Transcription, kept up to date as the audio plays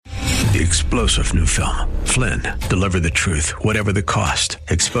The explosive new film, Flynn, deliver the truth, whatever the cost,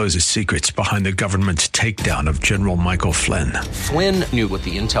 exposes secrets behind the government's takedown of General Michael Flynn. Flynn knew what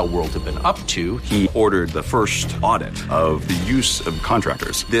the intel world had been up to. He ordered the first audit of the use of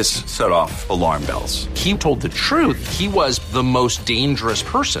contractors. This set off alarm bells. He told the truth. He was the most dangerous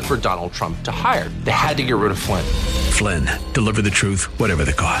person for Donald Trump to hire. They had to get rid of Flynn. Flynn, deliver the truth, whatever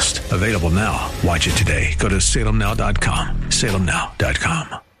the cost. Available now. Watch it today. Go to salemnow.com.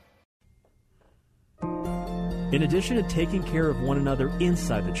 salemnow.com. In addition to taking care of one another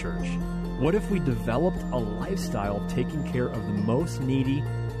inside the church, what if we developed a lifestyle of taking care of the most needy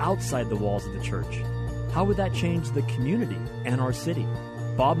outside the walls of the church? How would that change the community and our city?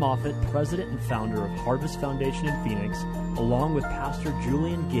 Bob Moffett, president and founder of Harvest Foundation in Phoenix, along with Pastor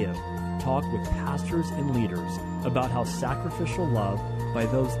Julian Gibb, talk with pastors and leaders about how sacrificial love by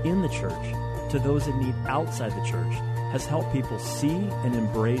those in the church to those in need outside the church has helped people see and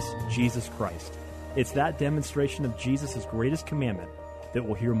embrace Jesus Christ. It's that demonstration of Jesus' greatest commandment that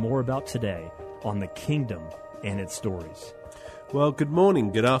we'll hear more about today on The Kingdom and Its Stories. Well, good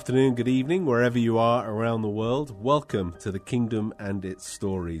morning, good afternoon, good evening, wherever you are around the world. Welcome to The Kingdom and Its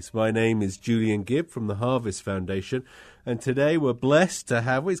Stories. My name is Julian Gibb from the Harvest Foundation, and today we're blessed to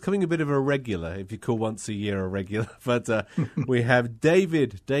have, well, it's coming a bit of a regular, if you call once a year a regular, but we have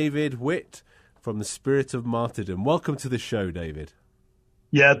David Witt from the Spirit of Martyrdom. Welcome to the show, David.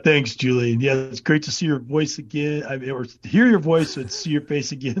 Yeah, thanks, Julian. Yeah, it's great to see your voice again, or hear your voice and see your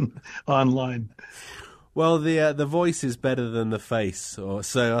face again online. Well, the voice is better than the face, so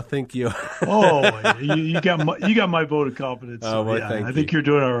I think you. Oh, you got my vote of confidence. Oh, well, yeah, I think you're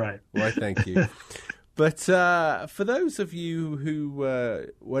doing all right. Well, thank you. But for those of you who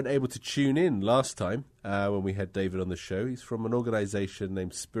weren't able to tune in last time when we had David on the show, he's from an organization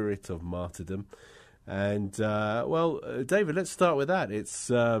named Spirit of Martyrdom. And, David, let's start with that. It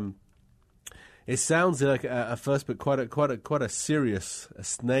sounds like at first, but quite a serious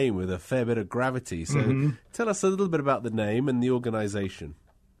name with a fair bit of gravity. So tell us a little bit about the name and the organization.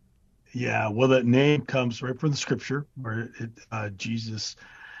 Yeah, well, that name comes right from the scripture where Jesus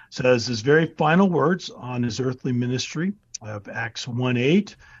says his very final words on his earthly ministry of Acts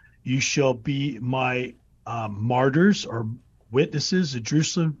 1:8, you shall be my martyrs or witnesses in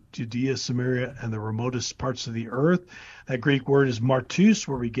Jerusalem, Judea, Samaria, and the remotest parts of the earth. That Greek word is martus,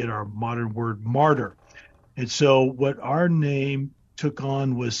 where we get our modern word martyr. And so what our name took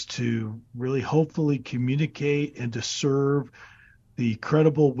on was to really hopefully communicate and to serve the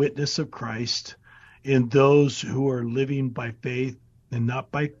credible witness of Christ in those who are living by faith and not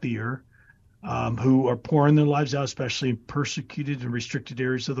by fear, who are pouring their lives out, especially in persecuted and restricted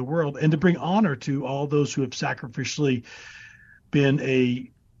areas of the world, and to bring honor to all those who have sacrificially been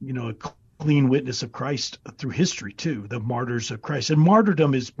a clean witness of Christ through history too, the martyrs of Christ. And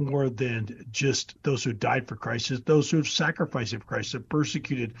martyrdom is more than just those who died for Christ, it's those who have sacrificed for Christ, have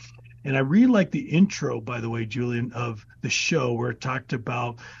persecuted. And I really like the intro, by the way, Julian, of the show where it talked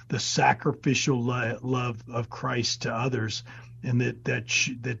about the sacrificial love of Christ to others, and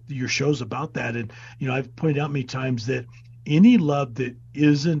that your show's about that. And I've pointed out many times that any love that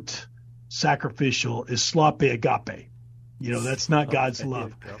isn't sacrificial is sloppy agape. That's not God's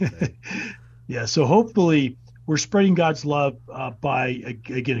love. Yeah, so hopefully we're spreading God's love by,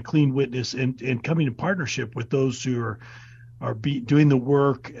 again, a clean witness and coming in partnership with those who are doing the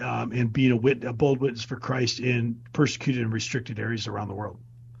work and being a bold witness for Christ in persecuted and restricted areas around the world.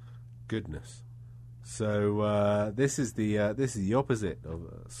 Goodness. So this is the opposite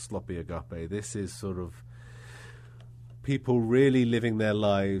of sloppy agape. This is sort of people really living their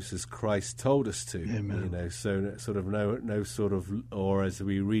lives as Christ told us to. Amen. So sort of no sort of, or as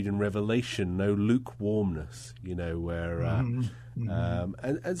we read in Revelation, no lukewarmness. Where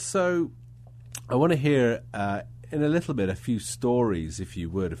and so I want to hear in a little bit a few stories, if you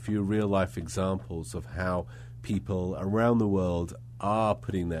would, a few real life examples of how people around the world are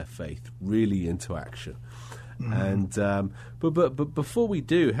putting their faith really into action. And but before we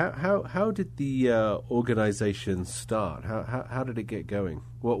do, how did the organization start? How did it get going?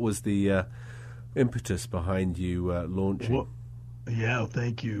 What was the impetus behind you launching? Well, yeah,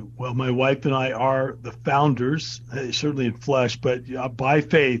 thank you. Well, my wife and I are the founders, certainly in flesh, but by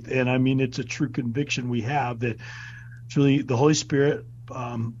faith. And I mean, it's a true conviction we have that truly the Holy Spirit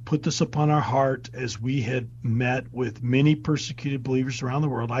put this upon our heart as we had met with many persecuted believers around the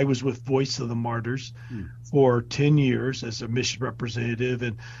world. I was with Voice of the Martyrs for 10 years as a mission representative,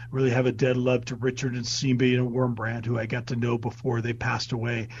 and really have a dead love to Richard and Simba and Wormbrand, who I got to know before they passed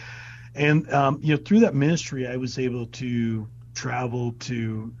away. And through that ministry, I was able to travel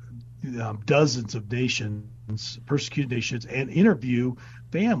to dozens of nations, persecuted nations, and interview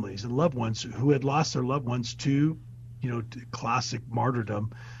families and loved ones who had lost their loved ones to, to classic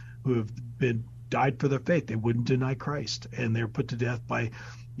martyrdom, who have died for their faith. They wouldn't deny Christ, and they're put to death by,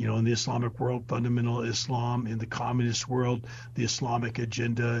 in the Islamic world, fundamental Islam; in the communist world, the Islamic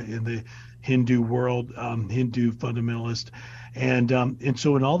agenda; in the Hindu world, Hindu fundamentalist. And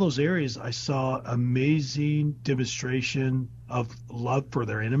so in all those areas, I saw amazing demonstration of love for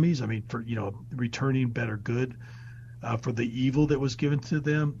their enemies. I mean, for, returning better good for the evil that was given to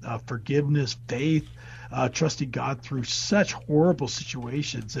them, forgiveness, faith, trusting God through such horrible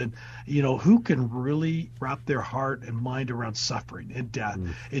situations. And, who can really wrap their heart and mind around suffering and death?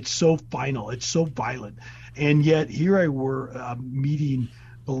 It's so final. It's so violent. And yet here I were meeting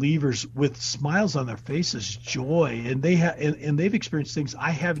believers with smiles on their faces, joy, and they've experienced things I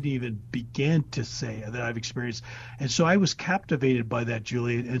haven't even began to say that I've experienced. And so I was captivated by that,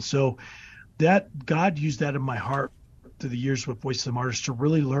 Julian. And so that God used that in my heart through the years with Voice of the Martyrs to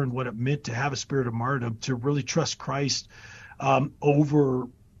really learn what it meant to have a spirit of martyrdom, to really trust Christ over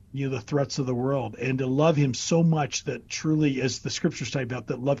the threats of the world, and to love him so much that truly, as the scriptures talk about,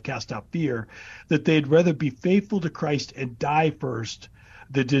 that love cast out fear, that they'd rather be faithful to Christ and die first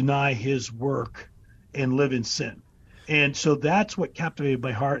than deny his work and live in sin. And so that's what captivated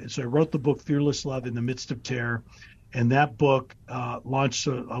my heart. And so I wrote the book Fearless Love in the Midst of Terror. And that book launched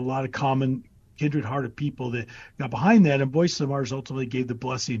a lot of common kindred-hearted people that got behind that. And Voice of the Martyrs ultimately gave the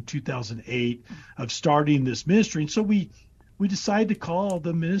blessing in 2008 of starting this ministry. And so we decided to call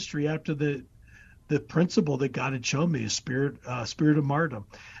the ministry after the principle that God had shown me, a spirit of martyrdom.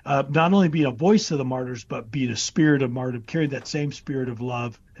 Not only being a voice of the martyrs, but being a spirit of martyrdom, carrying that same spirit of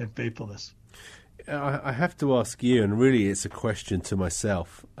love and faithfulness. I have to ask you, and really it's a question to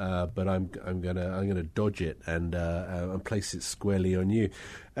myself, but I'm gonna dodge it and place it squarely on you,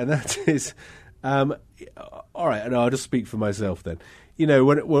 and that is, all right. And I'll just speak for myself then.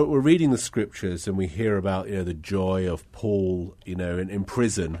 When we're reading the scriptures and we hear about the joy of Paul, in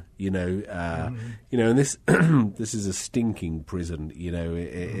prison, and this this is a stinking prison,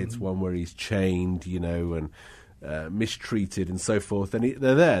 it's one where he's chained, and mistreated and so forth, and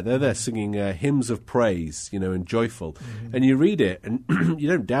they're there singing hymns of praise, and joyful, and you read it and you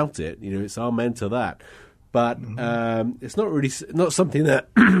don't doubt it, it's amen to that. But it's not something that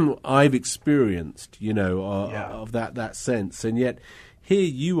I've experienced, of that sense. And yet here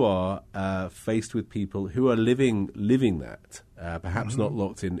you are faced with people who are living that, perhaps not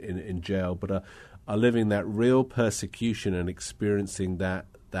locked in jail, but are living that real persecution and experiencing that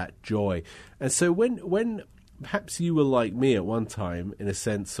joy. And so when perhaps you were like me at one time, in a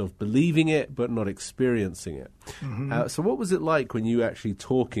sense of believing it but not experiencing it. So what was it like when you were actually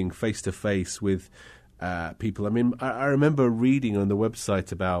talking face to face with people? I mean, I remember reading on the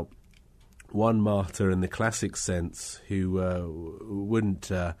website about one martyr in the classic sense who wouldn't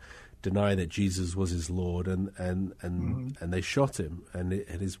deny that Jesus was his Lord, and they shot him, and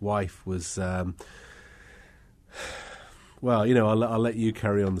his wife was. Well, I'll let you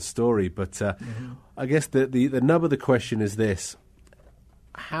carry on the story, but I guess the nub of the question is this: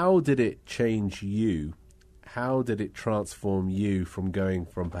 how did it change you? How did it transform you from going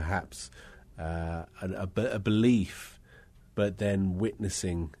from perhaps a belief, but then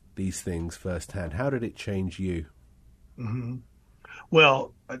witnessing these things firsthand? How did it change you?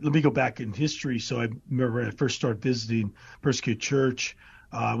 Well, let me go back in history. So I remember when I first started visiting Persecuted Church,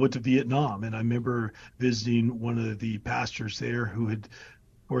 I went to Vietnam, and I remember visiting one of the pastors there who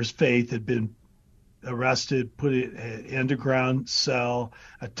for his faith, had been arrested, put in an underground cell,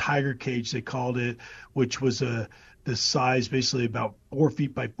 a tiger cage they called it, which was the size basically about 4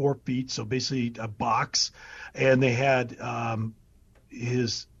 feet by 4 feet, so basically a box. And they had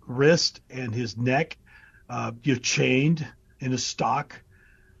his wrist and his neck chained in a stock,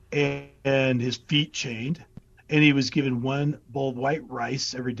 and his feet chained. And he was given one bowl of white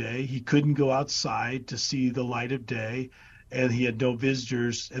rice every day. He couldn't go outside to see the light of day, and he had no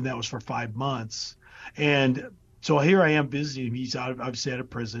visitors, and that was for 5 months. And so here I am visiting him. He's obviously out of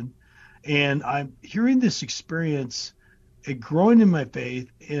prison, and I'm hearing this experience and growing in my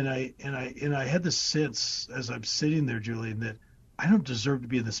faith. And I had this sense as I'm sitting there, Julian, that I don't deserve to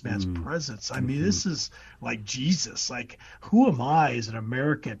be in this man's presence. I mean, this is like Jesus. Like, who am I as an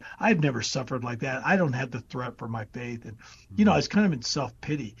American? I've never suffered like that. I don't have the threat for my faith. And, I was kind of in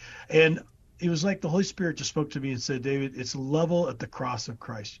self-pity. And it was like the Holy Spirit just spoke to me and said, David, it's level at the cross of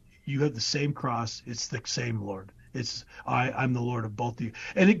Christ. You have the same cross. It's the same Lord. I'm the Lord of both of you.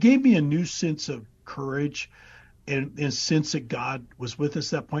 And it gave me a new sense of courage and sense that God was with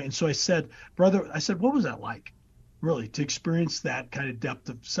us at that point. And so I said, brother, what was that like? really, to experience that kind of depth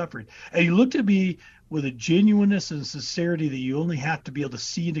of suffering. And he looked at me with a genuineness and sincerity that you only have to be able to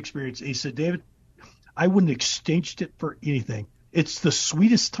see and experience. And he said, David, I wouldn't have exchanged it for anything. It's the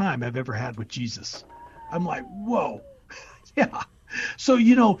sweetest time I've ever had with Jesus. I'm like, whoa. Yeah. So,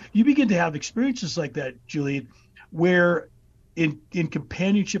 you begin to have experiences like that, Julian, where in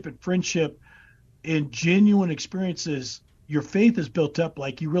companionship and friendship, in genuine experiences, your faith is built up.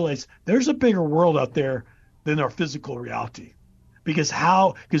 Like you realize there's a bigger world out there than our physical reality, because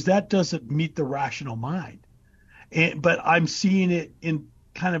that doesn't meet the rational mind. But I'm seeing it in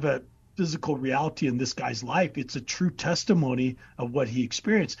kind of a physical reality in this guy's life. It's a true testimony of what he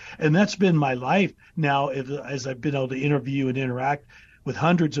experienced. And that's been my life now as I've been able to interview and interact with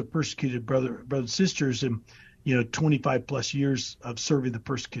hundreds of persecuted brothers and sisters, and 25 plus years of serving the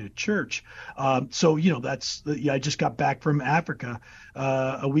persecuted church. I just got back from Africa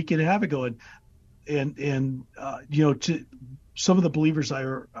a week and a half ago, and to some of the believers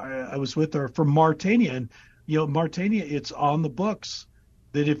I was with are from Mauritania, and Mauritania, it's on the books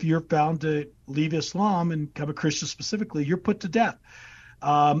that if you're found to leave Islam and become a Christian specifically, you're put to death.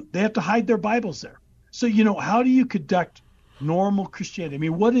 They have to hide their Bibles there. So how do you conduct normal Christianity? I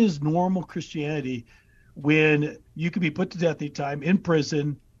mean, what is normal Christianity when you could be put to death anytime, in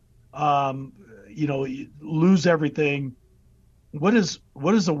prison, lose everything? What does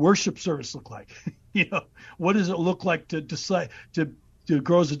a worship service look like? What does it look like to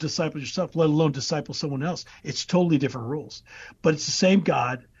grow as a disciple yourself, let alone disciple someone else? It's totally different rules, but it's the same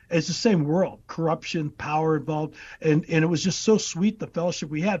God. It's the same world, corruption, power involved. And it was just so sweet, the fellowship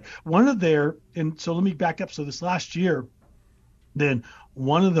we had. And so let me back up. So this last year, then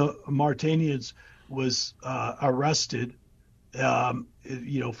one of the Mauritanians was arrested,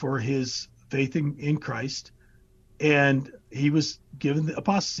 for his faith in Christ, and he was given the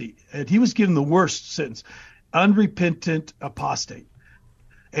apostasy, and he was given the worst sentence, unrepentant apostate.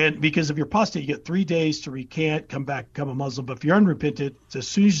 And because if you're apostate, you get 3 days to recant, come back, become a Muslim. But if you're unrepentant, as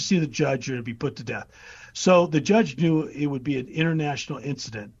soon as you see the judge, you're going to be put to death. So the judge knew it would be an international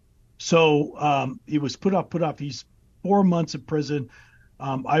incident. So he was put off. He's 4 months in prison.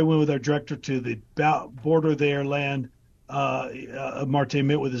 I went with our director to the border there, land. Martin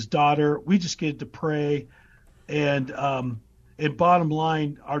met with his daughter. We just get to pray. And bottom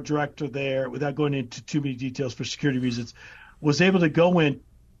line, our director there, without going into too many details for security reasons, was able to go in,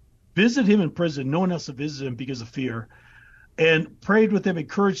 visit him in prison. No one else had visited him because of fear, and prayed with him,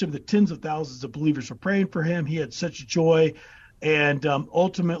 encouraged him. The tens of thousands of believers were praying for him. He had such joy. And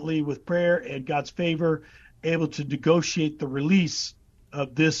ultimately, with prayer and God's favor, able to negotiate the release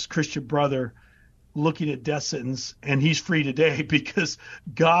of this Christian brother looking at death sentence, and he's free today because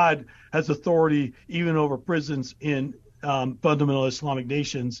God has authority even over prisons in fundamental Islamic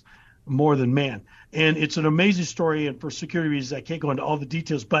nations more than man. And it's an amazing story, and for security reasons, I can't go into all the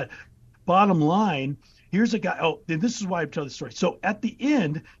details, but bottom line, here's a guy, and this is why I'm telling the story. So at the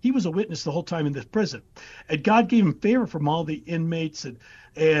end, he was a witness the whole time in this prison, and God gave him favor from all the inmates and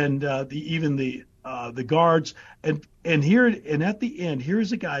even the guards, and at the end,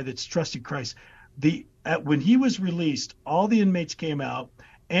 here's a guy that's trusting Christ. When he was released, all the inmates came out,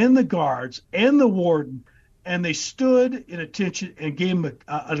 and the guards and the warden, and they stood in attention and gave him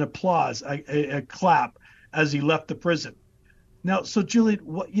an applause, a clap as he left the prison. Now, so Julian,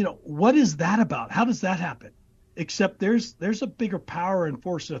 what is that about? How does that happen? Except there's a bigger power and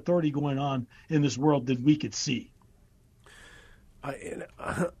force and authority going on in this world than we could see. I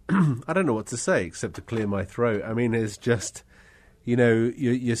don't know what to say except to clear my throat. I mean, it's just,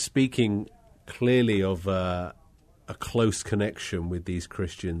 you're speaking clearly of a close connection with these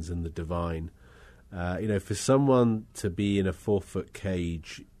Christians and the divine. For someone to be in a 4-foot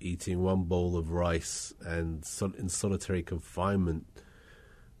cage eating one bowl of rice and in solitary confinement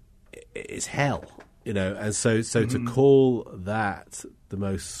is hell, and so to call that the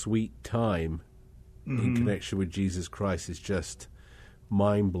most sweet time in connection with Jesus Christ is just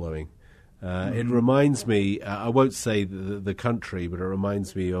mind-blowing. It reminds me, I won't say the country, but it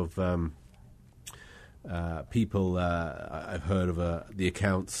reminds me of people I've heard of the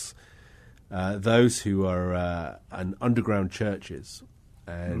accounts, those who are in underground churches,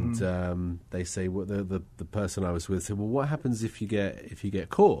 and they say, the person I was with said, well, what happens if you get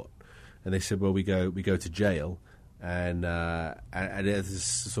caught? And they said, well, we go to jail. And there's this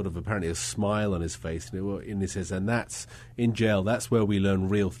sort of apparently a smile on his face, and he says, and that's in jail. That's where we learn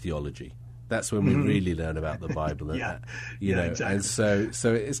real theology. That's when we really learn about the Bible. And, exactly. And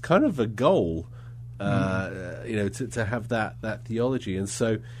so it's kind of a goal, to have that theology. And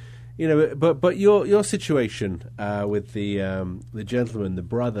so, but your situation with the gentleman, the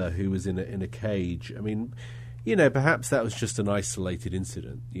brother who was in a cage. I mean, perhaps that was just an isolated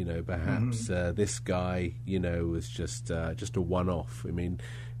incident. Perhaps this guy, was just a one-off. I mean,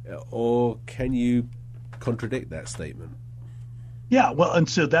 or can you contradict that statement? Yeah, well, and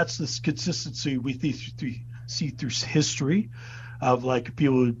so that's this consistency we see through history of like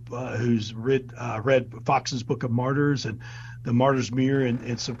people who's read Fox's Book of Martyrs and the Martyr's Mirror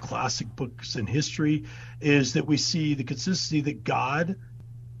and some classic books in history, is that we see the consistency that God,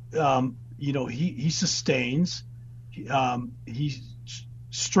 he sustains, he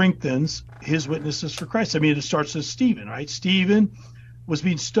strengthens his witnesses for Christ. I mean, it starts with Stephen, right? Stephen was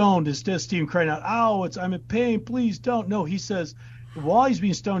being stoned. Instead of Stephen crying out, "Ow, I'm in pain, please don't." No, he says, while he's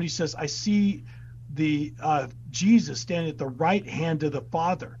being stoned, he says, "I see the Jesus standing at the right hand of the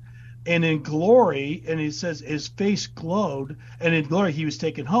Father." And in glory, and he says his face glowed, and in glory he was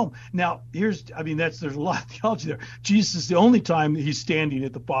taken home. Now, there's a lot of theology there. Jesus is the only time that he's standing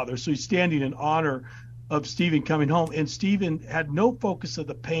at the Father. So he's standing in honor of Stephen coming home. And Stephen had no focus of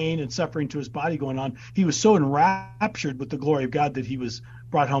the pain and suffering to his body going on. He was so enraptured with the glory of God that he was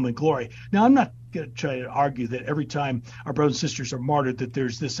brought home in glory. Now, I'm not going to try to argue that every time our brothers and sisters are martyred that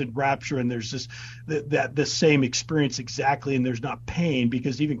there's this enrapture and there's this same experience exactly, and there's not pain,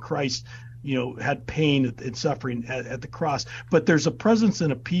 because even Christ had pain and suffering at the cross. But there's a presence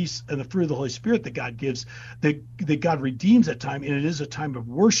and a peace and the fruit of the Holy Spirit that God gives, that God redeems at time, and it is a time of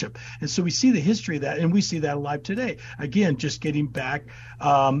worship. And so we see the history of that, and we see that alive today. Again, just getting back,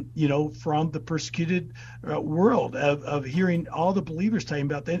 from the persecuted world of hearing all the believers talking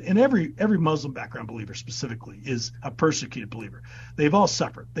about that. And every Muslim background believer specifically is a persecuted believer. They've all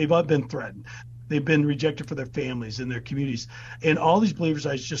suffered. They've all been threatened. They've been rejected for their families and their communities. And all these believers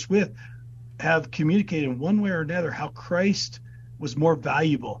I was just with have communicated in one way or another how Christ was more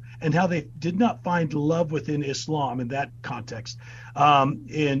valuable, and how they did not find love within Islam in that context,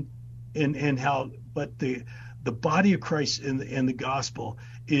 and how, but the body of Christ and the gospel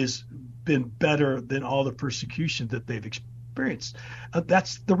is been better than all the persecution that they've experienced.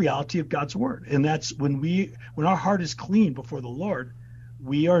 That's the reality of God's word, and that's when our heart is clean before the Lord,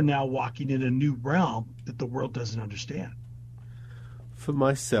 we are now walking in a new realm that the world doesn't understand. For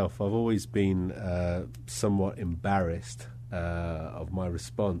myself, I've always been somewhat embarrassed of my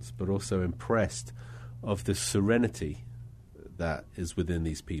response, but also impressed of the serenity that is within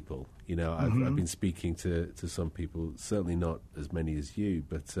these people. I've been speaking to some people, certainly not as many as you,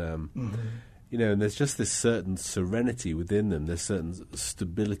 but and there's just this certain serenity within them. There's certain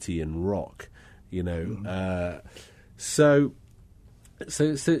stability and rock. So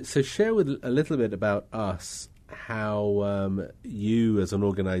share with a little bit about us. How you as an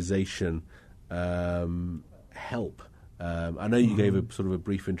organization help. I know you gave a sort of a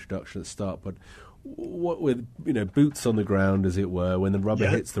brief introduction at the start, but what with boots on the ground, as it were, when the rubber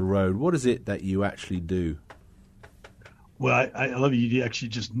hits the road, what is it that you actually do? Well, I love you actually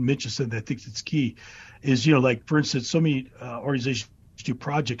just mentioned something I think that's key is, like, for instance, so many organizations do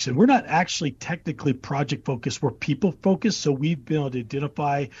projects, and we're not actually technically project focused, we're people focused. So we've been able to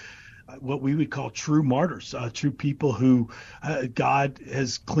identify what we would call true martyrs, true people who God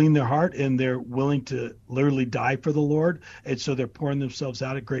has cleaned their heart and they're willing to literally die for the Lord. And so they're pouring themselves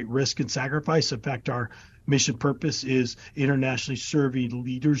out at great risk and sacrifice. In fact, our mission purpose is internationally serving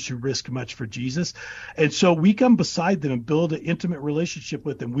leaders who risk much for Jesus. And so we come beside them and build an intimate relationship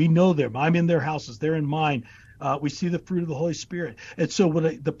with them. We know them. I'm in their houses. They're in mine. We see the fruit of the Holy Spirit. And so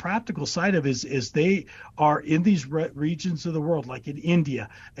the practical side of it is they are in these regions of the world, like in India,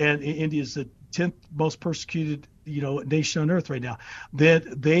 and India is the 10th most persecuted nation on earth right now,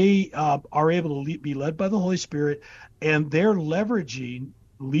 that they are able to be led by the Holy Spirit, and they're leveraging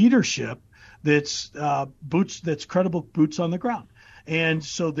leadership that's credible boots on the ground. And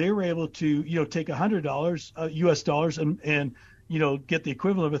so they were able to take $100 US dollars and get the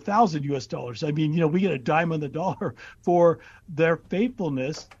equivalent of $1,000 US. I mean, we get a dime on the dollar for their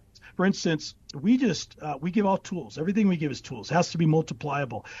faithfulness. For instance, we give all tools. Everything we give is tools. It has to be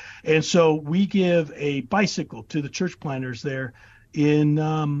multipliable. And so we give a bicycle to the church planters there in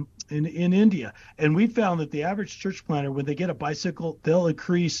India. And we found that the average church planter, when they get a bicycle, they'll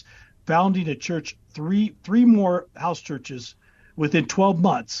increase founding a church three more house churches within 12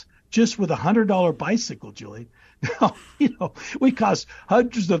 months just with $100 bicycle, Julie. Now, we cost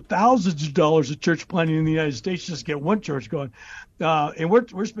hundreds of thousands of dollars of church planting in the United States just to get one church going, and we're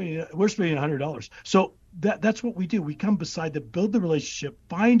spending $100. So that's what we do. We come beside them, build the relationship,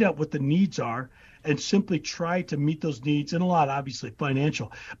 find out what the needs are, and simply try to meet those needs. And a lot, obviously,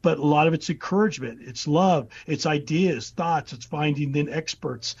 financial, but a lot of it's encouragement, it's love, it's ideas, thoughts, it's finding then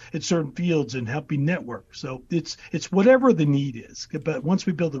experts in certain fields and helping network. So it's whatever the need is. But once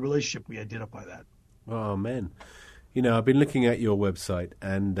we build the relationship, we identify that. Oh, amen. You know, I've been looking at your website,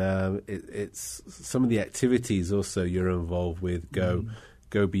 and it's some of the activities also you're involved with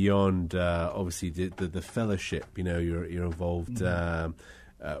go beyond obviously the fellowship. You know, you're involved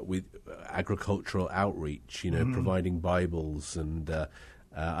with agricultural outreach. You know, providing Bibles, and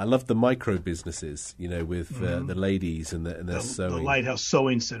I love the micro businesses. You know, with the ladies and their sewing. The Lighthouse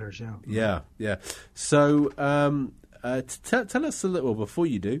Sewing Centers. Yeah. So tell us a little before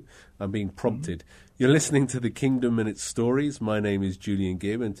you do. I'm being prompted. You're listening to The Kingdom and Its Stories. My name is Julian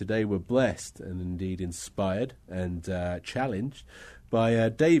Gibb, and today we're blessed and indeed inspired and challenged by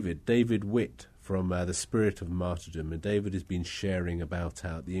David Witt from The Spirit of Martyrdom. And David has been sharing about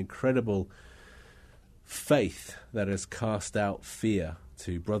the incredible faith that has cast out fear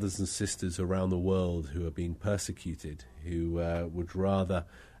to brothers and sisters around the world who are being persecuted, who would rather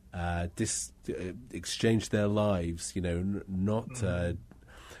exchange their lives, you know, not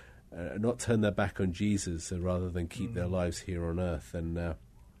turn their back on Jesus, rather than keep their lives here on earth. And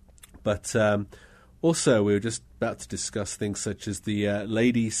but also, we were just about to discuss things such as the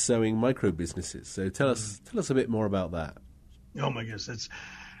ladies sewing micro businesses. So tell us a bit more about that. Oh my goodness,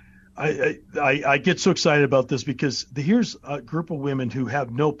 I get so excited about this because here's a group of women who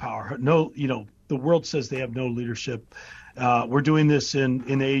have no power, the world says they have no leadership. We're doing this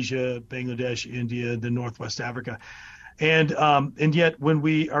in Asia, Bangladesh, India, the Northwest Africa. And yet when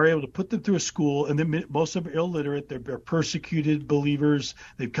we are able to put them through a school, and then most of them are illiterate, they're persecuted believers,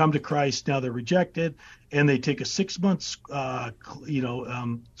 they've come to Christ, now they're rejected, and they take a 6-month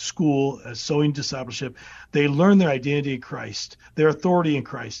school, sewing discipleship. They learn their identity in Christ, their authority in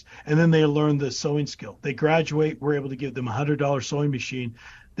Christ, and then they learn the sewing skill. They graduate, we're able to give them a $100 sewing machine.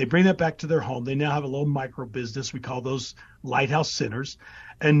 They bring that back to their home. They now have a little micro business. We call those Lighthouse Centers.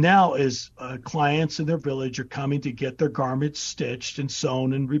 And now as clients in their village are coming to get their garments stitched and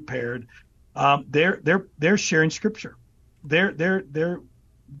sewn and repaired, they're sharing Scripture. They're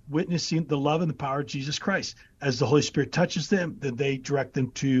witnessing the love and the power of Jesus Christ. As the Holy Spirit touches them, then they direct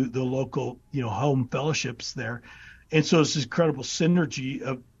them to the local, home fellowships there. And so it's this incredible synergy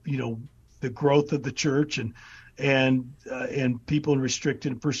of, the growth of the church and people in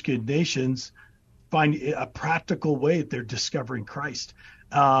restricted and persecuted nations find a practical way that they're discovering Christ.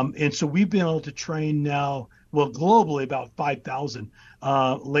 And so we've been able to train now, globally about 5,000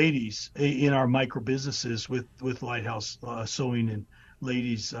 ladies in our micro businesses with Lighthouse Sewing and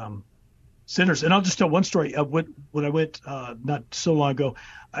Ladies Centers. And I'll just tell one story. When I went not so long ago,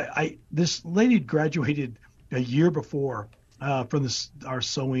 this lady graduated a year before from our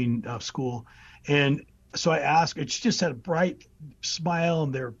sewing school, and so I asked her, she just had a bright smile,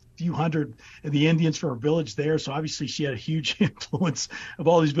 and there are a few hundred of the Indians from her village there. So obviously she had a huge influence of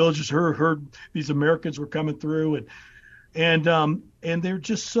all these villagers. Heard these Americans were coming through, and they're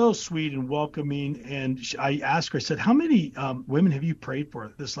just so sweet and welcoming. And I asked her, I said, how many women have you prayed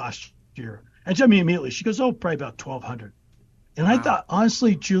for this last year? And she told me immediately, she goes, probably about 1,200. And wow. I thought,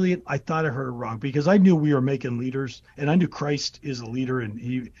 honestly, Julian, I thought I heard her wrong, because I knew we were making leaders, and I knew Christ is a leader, and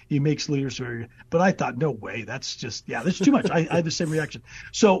he makes leaders very. But I thought, no way, that's too much. I had the same reaction.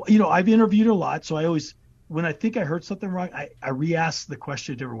 So, I've interviewed her a lot, so I always, when I think I heard something wrong, I re-asked the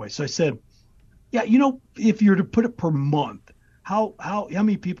question a different way. So I said, yeah, if you were to put it per month, how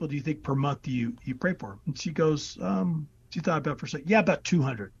many people do you think per month you pray for? And she goes, she thought about it for a second. Yeah, about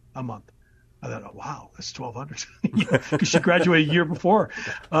 200 a month. I thought, oh, wow, that's 1,200, because she graduated a year before.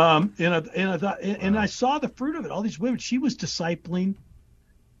 And I thought, and I saw the fruit of it. All these women, she was discipling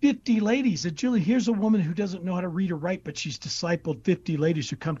 50 ladies. And Julie, here's a woman who doesn't know how to read or write, but she's discipled 50 ladies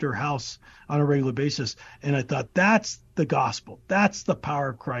who come to her house on a regular basis. And I thought, that's the gospel. That's the power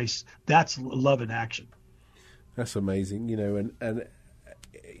of Christ. That's love in action. That's amazing, and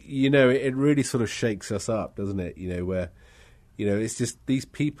it really sort of shakes us up, doesn't it? Where. It's just these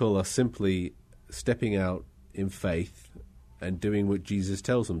people are simply stepping out in faith and doing what Jesus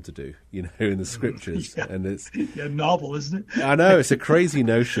tells them to do, in the Scriptures. Yeah. And it's novel, isn't it? I know, it's a crazy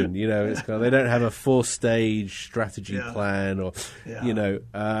notion. It's kind of, they don't have a 4-stage strategy plan, or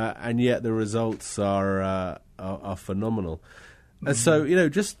and yet the results are phenomenal. And so,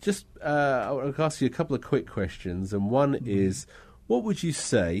 just I'll ask you a couple of quick questions, and one is, what would you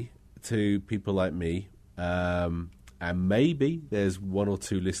say to people like me? And maybe there's one or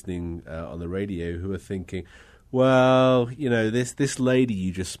two listening on the radio who are thinking, well, this lady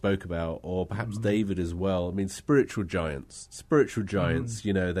you just spoke about, or perhaps David as well. I mean, spiritual giants. They're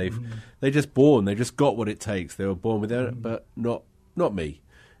just born. They just got what it takes. They were born with it, but not me.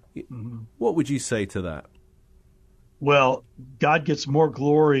 What would you say to that? Well, God gets more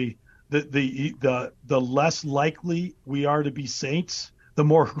glory. The less likely we are to be saints, the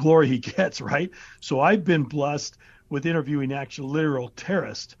more glory he gets, right? So I've been blessed with interviewing actual literal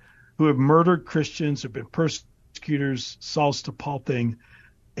terrorists who have murdered Christians, have been persecutors, Saul's to Paul thing,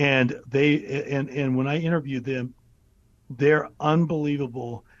 and when I interview them, they're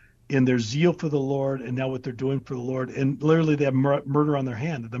unbelievable in their zeal for the Lord and now what they're doing for the Lord. And literally they have murder on their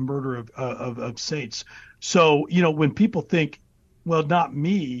hand, the murder of saints. So, when people think, well, not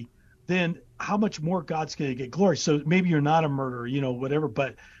me, then how much more God's going to get glory? So maybe you're not a murderer, whatever,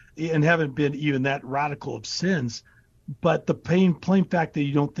 and haven't been even that radical of sins. But the plain fact that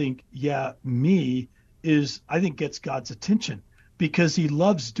you don't think, yeah, me is, I think, gets God's attention because he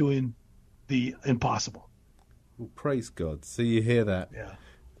loves doing the impossible. Well, praise God. So you hear that? Yeah.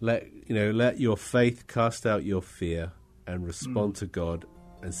 Let your faith cast out your fear and respond to God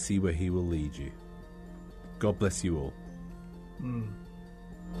and see where he will lead you. God bless you all.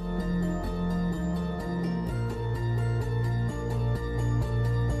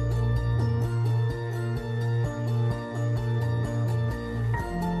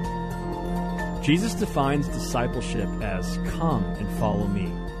 Jesus defines discipleship as come and follow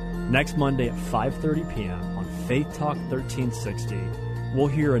me. Next Monday at 5:30 p.m. on Faith Talk 1360, we'll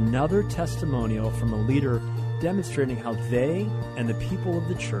hear another testimonial from a leader demonstrating how they and the people of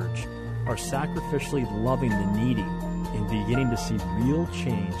the church are sacrificially loving the needy and beginning to see real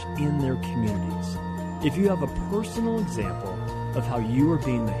change in their communities. If you have a personal example of how you are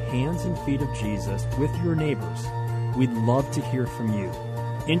being the hands and feet of Jesus with your neighbors, we'd love to hear from you.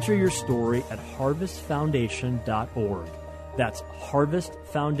 Enter your story at harvestfoundation.org. That's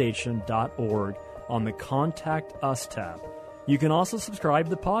harvestfoundation.org on the Contact Us tab. You can also subscribe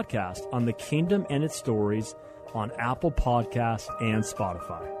to the podcast on The Kingdom and Its Stories on Apple Podcasts and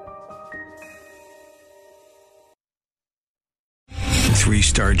Spotify.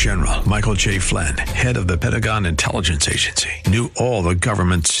 3-star General Michael J. Flynn, head of the Pentagon Intelligence Agency, knew all the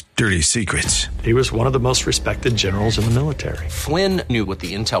government's dirty secrets. He was one of the most respected generals in the military. Flynn knew what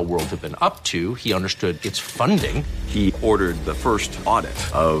the intel world had been up to. He understood its funding. He ordered the first audit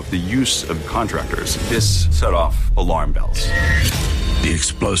of the use of contractors. This set off alarm bells. The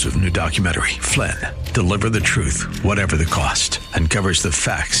explosive new documentary, Flynn, Deliver the Truth, Whatever the Cost, uncovers the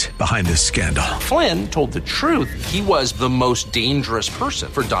facts behind this scandal. Flynn told the truth. He was the most dangerous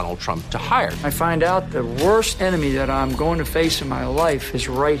person for Donald Trump to hire. I find out the worst enemy that I'm going to face in my life is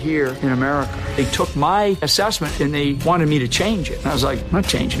right here in America. They took my assessment and they wanted me to change it. And I was like, I'm not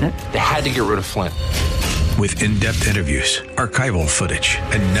changing it. They had to get rid of Flynn. With in-depth interviews, archival footage,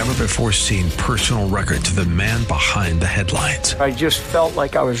 and never-before-seen personal records of the man behind the headlines. I just felt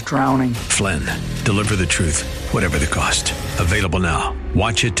like I was drowning. Flynn, Deliver the Truth, Whatever the Cost. Available now.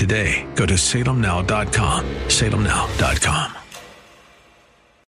 Watch it today. Go to salemnow.com. salemnow.com.